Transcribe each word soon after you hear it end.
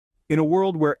In a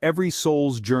world where every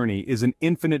soul's journey is an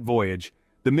infinite voyage,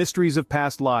 the mysteries of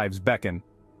past lives beckon.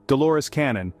 Dolores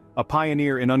Cannon, a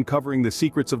pioneer in uncovering the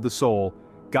secrets of the soul,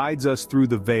 guides us through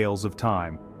the veils of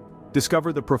time.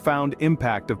 Discover the profound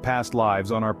impact of past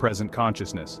lives on our present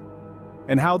consciousness,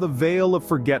 and how the veil of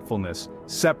forgetfulness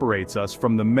separates us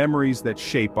from the memories that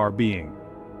shape our being.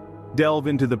 Delve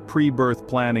into the pre-birth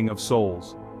planning of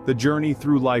souls, the journey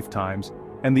through lifetimes,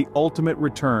 and the ultimate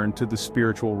return to the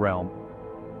spiritual realm.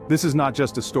 This is not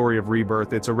just a story of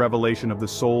rebirth, it's a revelation of the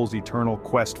soul's eternal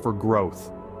quest for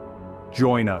growth.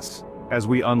 Join us as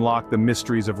we unlock the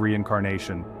mysteries of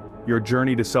reincarnation. Your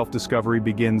journey to self-discovery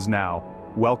begins now.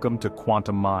 Welcome to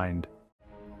Quantum Mind.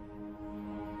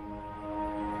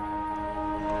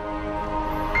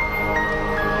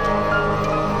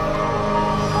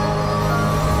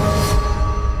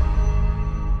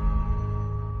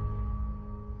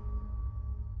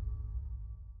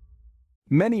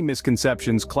 Many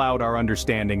misconceptions cloud our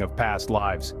understanding of past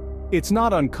lives. It's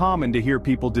not uncommon to hear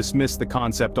people dismiss the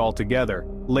concept altogether,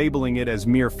 labeling it as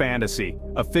mere fantasy,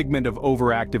 a figment of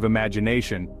overactive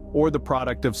imagination, or the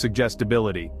product of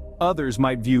suggestibility. Others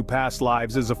might view past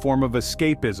lives as a form of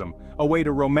escapism, a way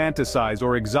to romanticize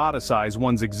or exoticize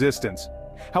one's existence.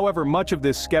 However, much of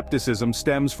this skepticism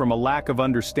stems from a lack of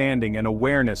understanding and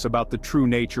awareness about the true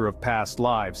nature of past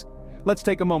lives. Let's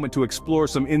take a moment to explore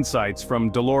some insights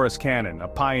from Dolores Cannon, a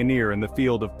pioneer in the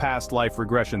field of past life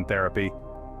regression therapy.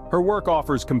 Her work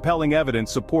offers compelling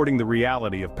evidence supporting the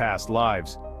reality of past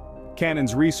lives.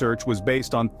 Cannon's research was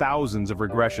based on thousands of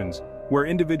regressions, where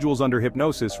individuals under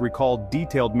hypnosis recalled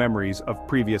detailed memories of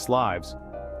previous lives.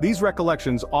 These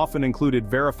recollections often included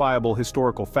verifiable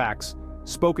historical facts,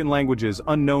 spoken languages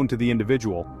unknown to the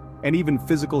individual, and even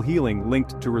physical healing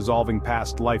linked to resolving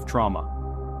past life trauma.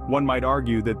 One might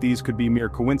argue that these could be mere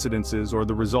coincidences or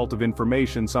the result of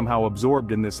information somehow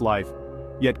absorbed in this life.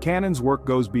 Yet Cannon's work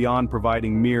goes beyond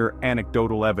providing mere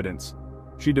anecdotal evidence.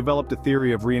 She developed a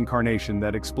theory of reincarnation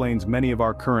that explains many of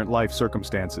our current life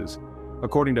circumstances.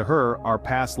 According to her, our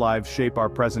past lives shape our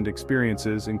present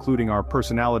experiences, including our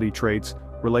personality traits,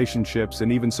 relationships,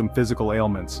 and even some physical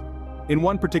ailments. In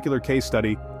one particular case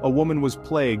study, a woman was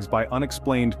plagued by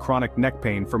unexplained chronic neck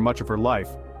pain for much of her life,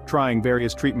 trying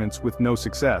various treatments with no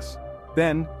success.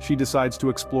 Then, she decides to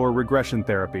explore regression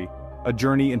therapy, a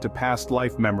journey into past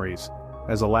life memories,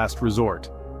 as a last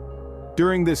resort.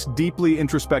 During this deeply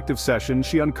introspective session,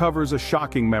 she uncovers a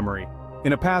shocking memory.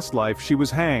 In a past life, she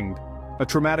was hanged, a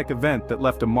traumatic event that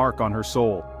left a mark on her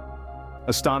soul.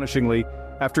 Astonishingly,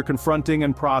 after confronting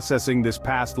and processing this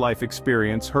past life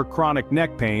experience, her chronic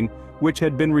neck pain, which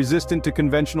had been resistant to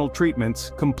conventional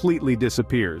treatments, completely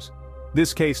disappears.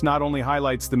 This case not only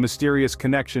highlights the mysterious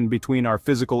connection between our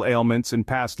physical ailments and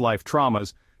past life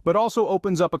traumas, but also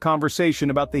opens up a conversation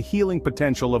about the healing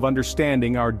potential of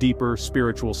understanding our deeper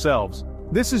spiritual selves.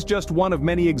 This is just one of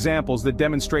many examples that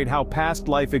demonstrate how past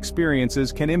life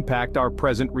experiences can impact our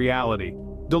present reality.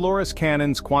 Dolores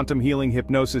Cannon's quantum healing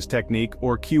hypnosis technique,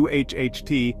 or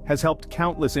QHHT, has helped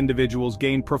countless individuals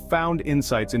gain profound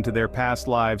insights into their past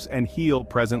lives and heal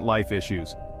present life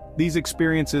issues. These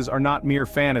experiences are not mere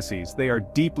fantasies, they are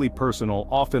deeply personal,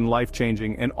 often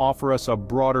life-changing, and offer us a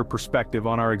broader perspective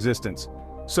on our existence.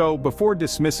 So, before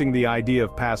dismissing the idea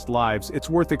of past lives, it's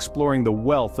worth exploring the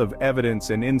wealth of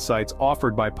evidence and insights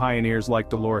offered by pioneers like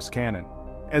Dolores Cannon.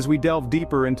 As we delve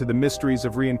deeper into the mysteries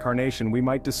of reincarnation, we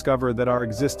might discover that our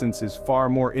existence is far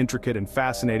more intricate and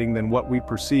fascinating than what we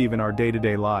perceive in our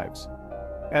day-to-day lives.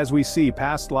 As we see,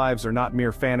 past lives are not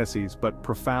mere fantasies, but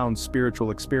profound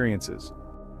spiritual experiences.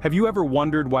 Have you ever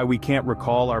wondered why we can't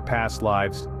recall our past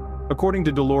lives? According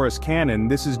to Dolores Cannon,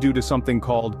 this is due to something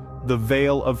called the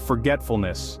Veil of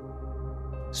Forgetfulness.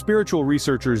 Spiritual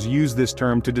researchers use this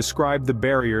term to describe the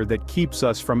barrier that keeps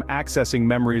us from accessing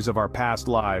memories of our past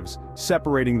lives,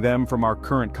 separating them from our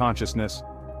current consciousness.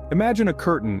 Imagine a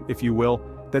curtain, if you will,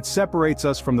 that separates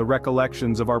us from the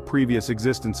recollections of our previous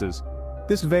existences.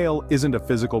 This veil isn't a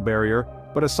physical barrier,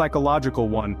 but a psychological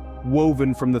one,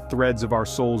 woven from the threads of our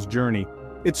soul's journey.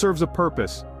 It serves a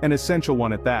purpose, an essential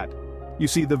one at that. You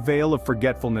see, the veil of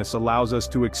forgetfulness allows us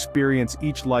to experience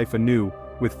each life anew,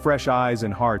 with fresh eyes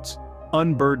and hearts,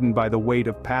 unburdened by the weight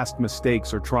of past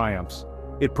mistakes or triumphs.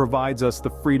 It provides us the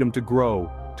freedom to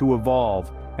grow, to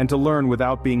evolve, and to learn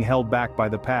without being held back by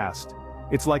the past.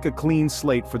 It's like a clean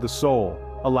slate for the soul,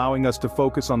 allowing us to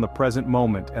focus on the present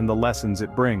moment and the lessons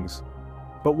it brings.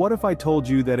 But what if I told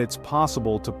you that it's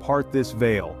possible to part this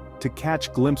veil, to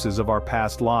catch glimpses of our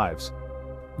past lives?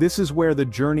 This is where the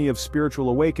journey of spiritual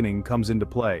awakening comes into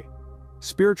play.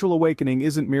 Spiritual awakening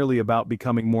isn't merely about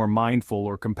becoming more mindful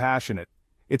or compassionate.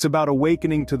 It's about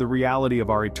awakening to the reality of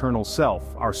our eternal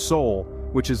self, our soul,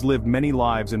 which has lived many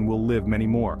lives and will live many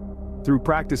more. Through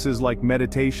practices like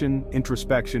meditation,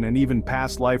 introspection, and even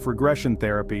past life regression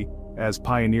therapy, as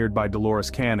pioneered by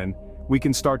Dolores Cannon, we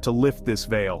can start to lift this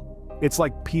veil. It's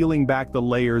like peeling back the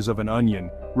layers of an onion,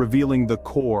 revealing the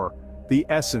core, the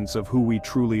essence of who we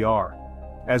truly are.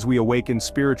 As we awaken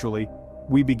spiritually,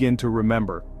 we begin to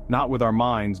remember, not with our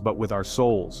minds but with our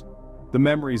souls. The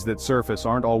memories that surface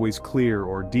aren't always clear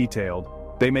or detailed.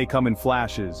 They may come in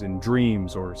flashes, in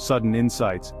dreams, or sudden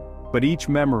insights, but each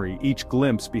memory, each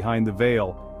glimpse behind the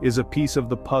veil, is a piece of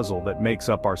the puzzle that makes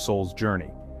up our soul's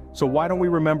journey. So why don't we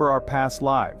remember our past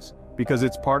lives? Because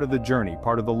it's part of the journey,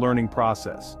 part of the learning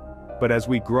process. But as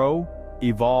we grow,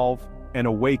 evolve, and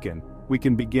awaken, we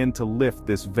can begin to lift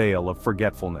this veil of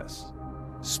forgetfulness.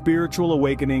 Spiritual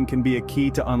awakening can be a key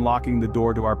to unlocking the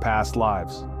door to our past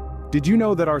lives. Did you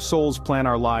know that our souls plan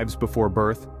our lives before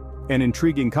birth? An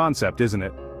intriguing concept, isn't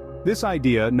it? This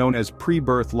idea, known as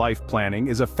pre-birth life planning,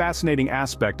 is a fascinating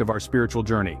aspect of our spiritual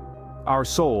journey. Our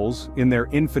souls, in their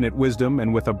infinite wisdom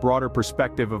and with a broader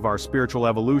perspective of our spiritual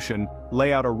evolution,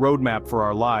 lay out a roadmap for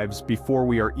our lives before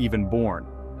we are even born.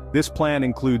 This plan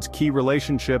includes key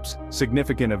relationships,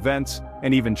 significant events,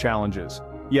 and even challenges.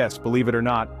 Yes, believe it or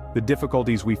not, the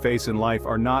difficulties we face in life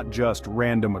are not just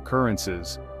random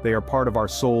occurrences. They are part of our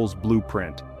soul's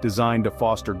blueprint, designed to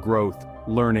foster growth,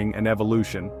 learning, and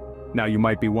evolution. Now you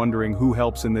might be wondering who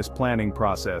helps in this planning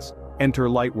process. Enter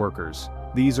lightworkers.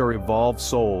 These are evolved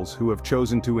souls who have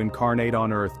chosen to incarnate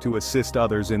on Earth to assist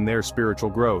others in their spiritual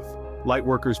growth.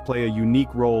 Lightworkers play a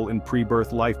unique role in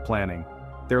pre-birth life planning.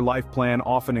 Their life plan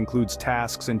often includes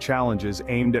tasks and challenges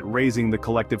aimed at raising the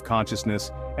collective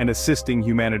consciousness and assisting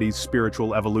humanity's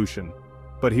spiritual evolution.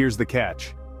 But here's the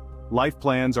catch. Life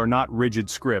plans are not rigid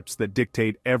scripts that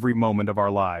dictate every moment of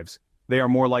our lives. They are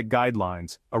more like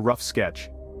guidelines, a rough sketch.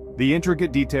 The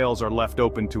intricate details are left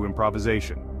open to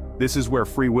improvisation. This is where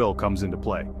free will comes into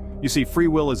play. You see, free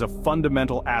will is a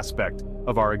fundamental aspect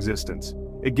of our existence.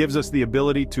 It gives us the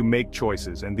ability to make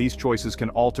choices, and these choices can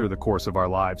alter the course of our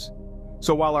lives.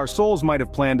 So while our souls might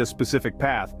have planned a specific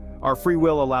path, our free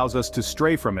will allows us to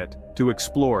stray from it, to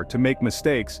explore, to make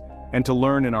mistakes, and to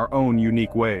learn in our own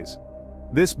unique ways.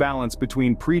 This balance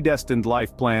between predestined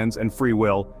life plans and free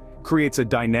will creates a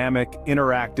dynamic,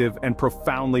 interactive, and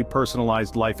profoundly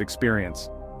personalized life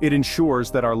experience. It ensures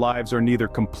that our lives are neither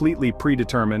completely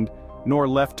predetermined nor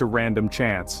left to random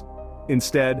chance.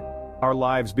 Instead, our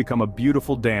lives become a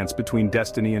beautiful dance between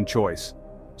destiny and choice.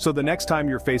 So the next time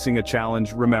you're facing a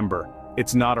challenge, remember,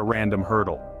 it's not a random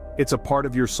hurdle. It's a part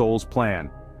of your soul's plan,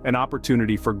 an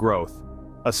opportunity for growth,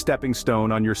 a stepping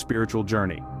stone on your spiritual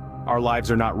journey. Our lives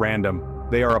are not random,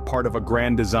 they are a part of a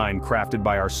grand design crafted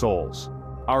by our souls.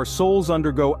 Our souls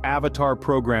undergo avatar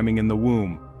programming in the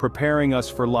womb, preparing us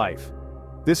for life.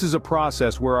 This is a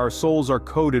process where our souls are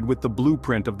coded with the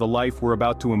blueprint of the life we're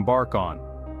about to embark on.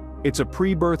 It's a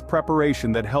pre-birth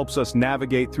preparation that helps us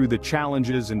navigate through the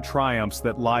challenges and triumphs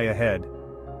that lie ahead.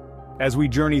 As we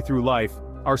journey through life,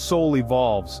 our soul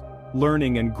evolves,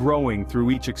 learning and growing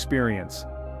through each experience.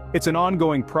 It's an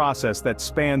ongoing process that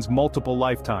spans multiple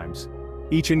lifetimes.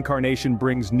 Each incarnation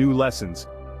brings new lessons,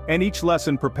 and each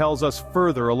lesson propels us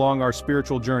further along our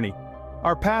spiritual journey.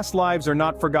 Our past lives are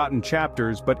not forgotten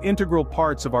chapters but integral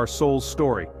parts of our soul's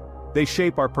story. They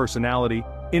shape our personality,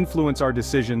 influence our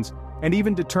decisions, and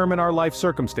even determine our life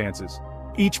circumstances.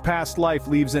 Each past life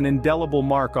leaves an indelible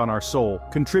mark on our soul,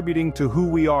 contributing to who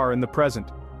we are in the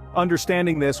present.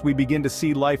 Understanding this, we begin to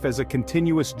see life as a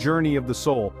continuous journey of the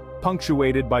soul,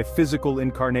 punctuated by physical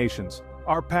incarnations.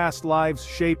 Our past lives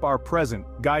shape our present,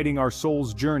 guiding our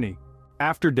soul's journey.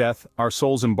 After death, our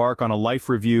souls embark on a life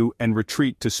review and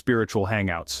retreat to spiritual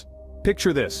hangouts.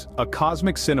 Picture this, a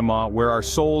cosmic cinema where our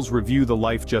souls review the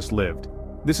life just lived.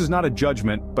 This is not a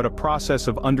judgment, but a process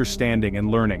of understanding and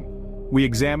learning. We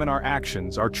examine our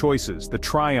actions, our choices, the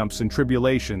triumphs and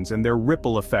tribulations, and their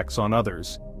ripple effects on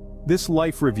others. This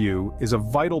life review is a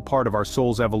vital part of our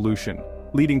soul's evolution,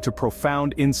 leading to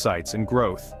profound insights and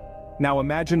growth. Now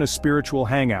imagine a spiritual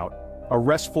hangout, a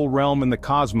restful realm in the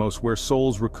cosmos where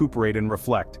souls recuperate and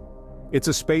reflect. It's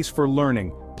a space for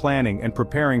learning, planning, and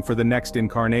preparing for the next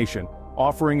incarnation,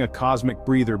 offering a cosmic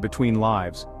breather between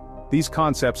lives. These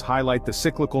concepts highlight the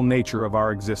cyclical nature of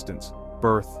our existence: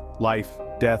 birth, life,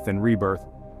 death, and rebirth,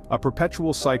 a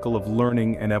perpetual cycle of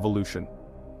learning and evolution.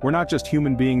 We're not just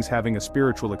human beings having a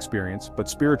spiritual experience, but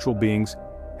spiritual beings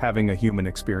having a human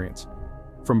experience.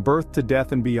 From birth to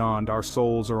death and beyond, our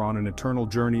souls are on an eternal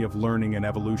journey of learning and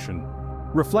evolution.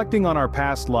 Reflecting on our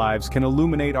past lives can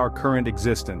illuminate our current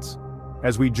existence.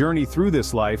 As we journey through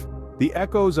this life, the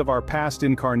echoes of our past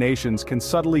incarnations can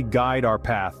subtly guide our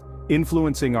path,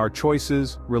 influencing our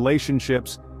choices,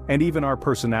 relationships, and even our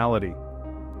personality.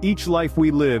 Each life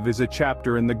we live is a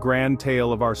chapter in the grand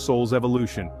tale of our soul's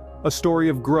evolution, a story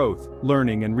of growth,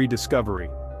 learning, and rediscovery.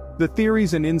 The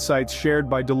theories and insights shared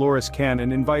by Dolores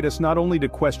Cannon invite us not only to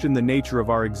question the nature of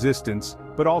our existence,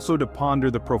 but also to ponder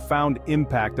the profound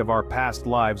impact of our past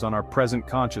lives on our present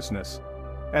consciousness.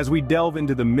 As we delve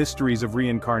into the mysteries of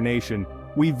reincarnation,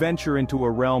 we venture into a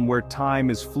realm where time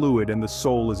is fluid and the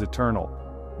soul is eternal.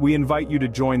 We invite you to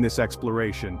join this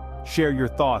exploration. Share your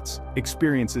thoughts,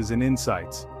 experiences, and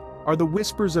insights. Are the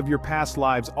whispers of your past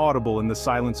lives audible in the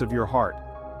silence of your heart?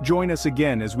 Join us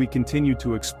again as we continue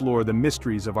to explore the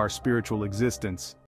mysteries of our spiritual existence.